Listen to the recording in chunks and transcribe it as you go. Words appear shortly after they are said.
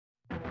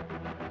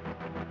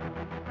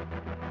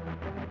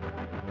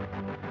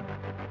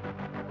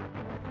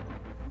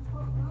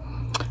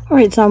All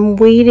right, so I'm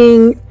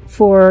waiting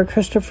for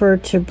Christopher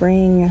to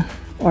bring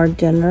our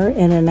dinner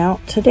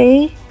In-N-Out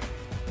today.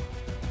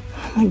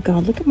 Oh my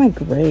God, look at my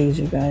grays,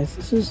 you guys.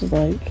 This is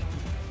like,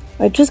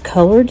 I just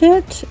colored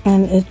it,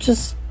 and it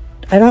just,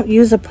 I don't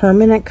use a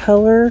permanent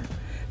color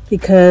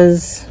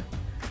because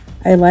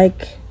I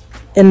like,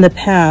 in the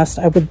past,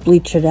 I would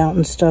bleach it out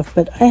and stuff,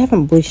 but I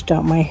haven't bleached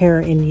out my hair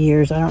in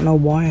years. I don't know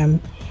why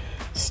I'm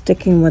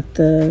sticking with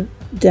the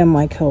dim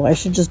light color. I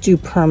should just do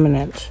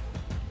permanent.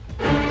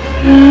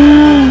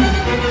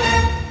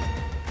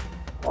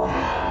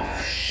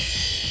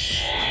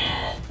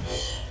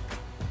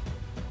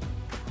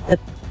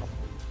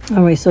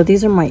 Alright, so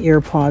these are my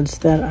earpods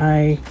that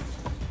I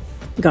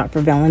got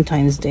for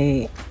Valentine's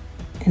Day,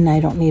 and I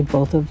don't need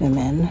both of them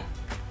in,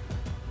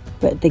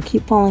 but they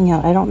keep falling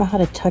out. I don't know how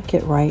to tuck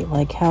it right,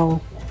 like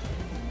how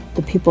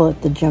the people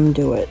at the gym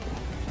do it.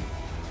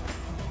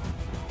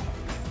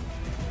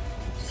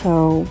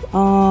 So,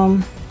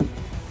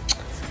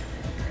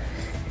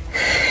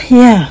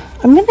 yeah,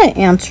 I'm going to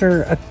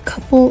answer a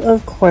couple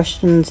of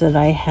questions that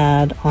I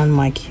had on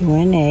my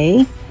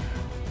Q&A.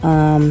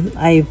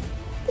 I've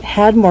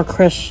had more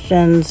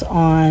questions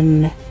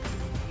on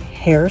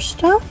hair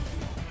stuff.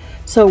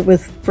 So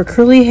for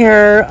curly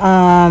hair,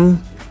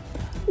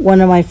 one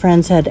of my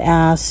friends had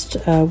asked,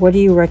 what do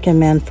you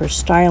recommend for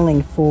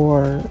styling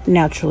for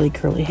naturally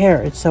curly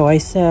hair? So I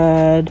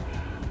said,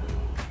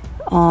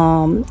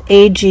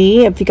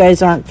 AG. If you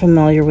guys aren't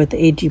familiar with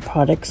AG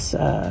products,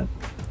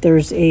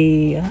 there's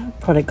a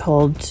product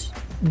called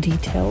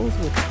Details.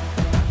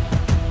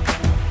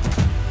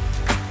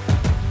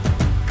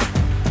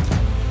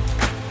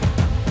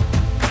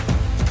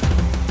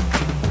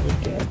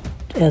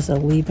 As a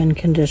leave-in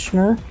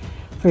conditioner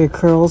for your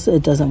curls.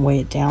 It doesn't weigh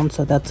it down,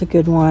 so that's a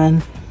good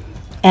one.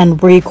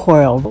 And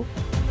Recoil.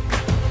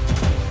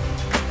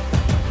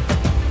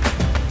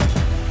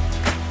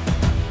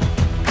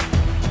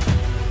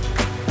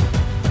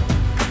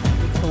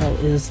 Recoil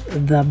is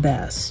the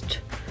best.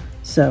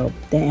 So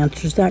that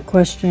answers that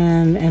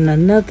question. And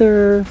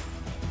another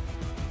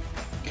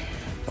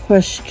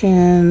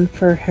question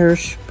for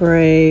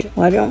hairspray.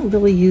 Well, I don't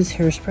really use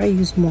hairspray. I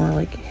use more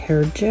like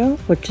hair gel,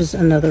 which is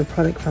another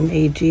product from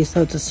AG.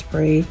 So it's a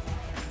spray.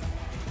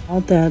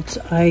 All that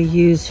I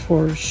use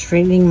for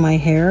straightening my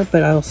hair,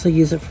 but I also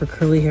use it for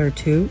curly hair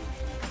too.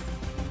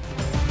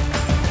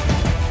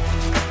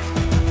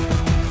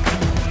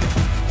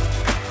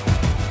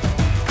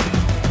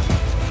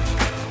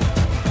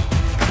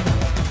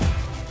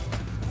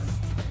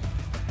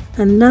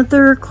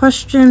 Another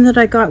question that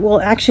I got,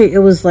 well, actually, it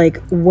was like,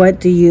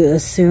 what do you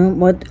assume?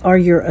 What are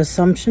your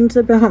assumptions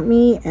about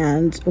me?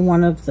 And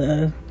one of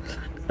the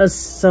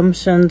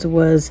assumptions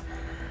was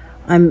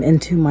I'm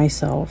into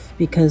myself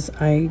because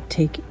I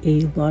take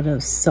a lot of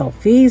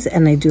selfies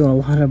and I do a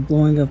lot of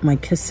blowing of my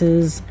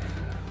kisses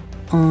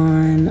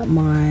on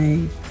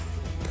my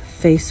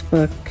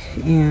Facebook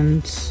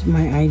and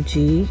my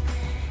IG.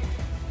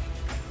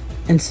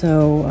 And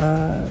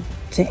so,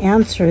 to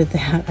answer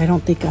that, I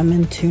don't think I'm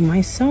into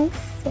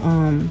myself.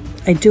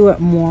 I do it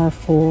more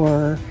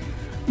for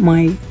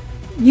my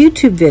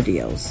YouTube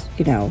videos,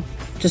 you know,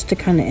 just to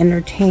kind of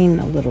entertain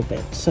a little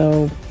bit.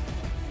 So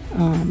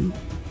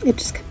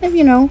it's just kind of,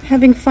 you know,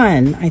 having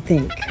fun, I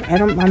think.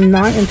 I'm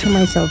not into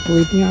myself,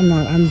 believe me, I'm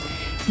not. I'm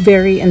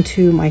very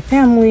into my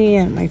family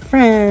and my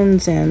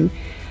friends, and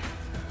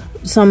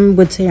some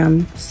would say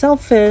I'm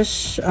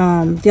selfish.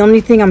 The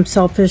only thing I'm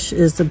selfish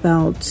is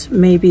about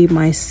maybe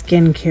my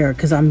skincare,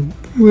 because I'm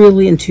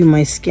really into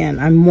my skin.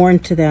 I'm more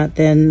into that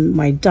than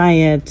my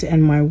diet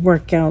and my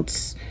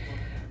workouts.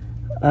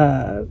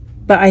 But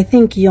I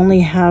think you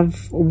only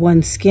have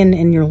one skin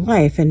in your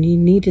life and you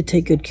need to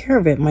take good care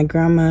of it. My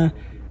grandma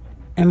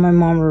and my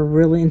mom were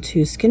really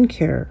into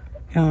skincare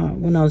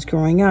when I was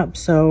growing up.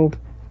 So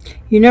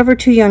you're never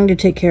too young to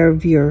take care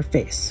of your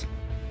face.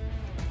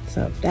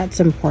 So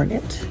that's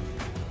important.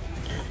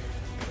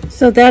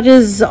 So that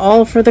is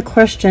all for the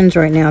questions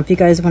right now. If you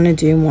guys want to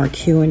do more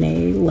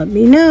Q&A, let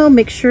me know.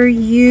 Make sure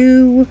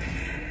you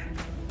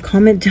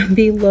comment down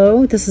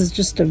below. This is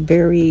just a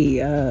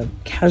very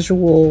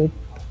casual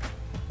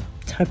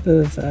type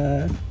of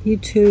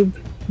YouTube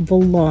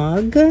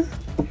vlog.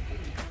 Hope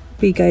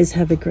you guys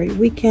have a great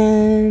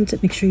weekend.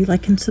 Make sure you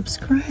like and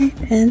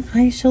subscribe, and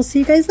I shall see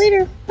you guys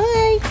later. Bye.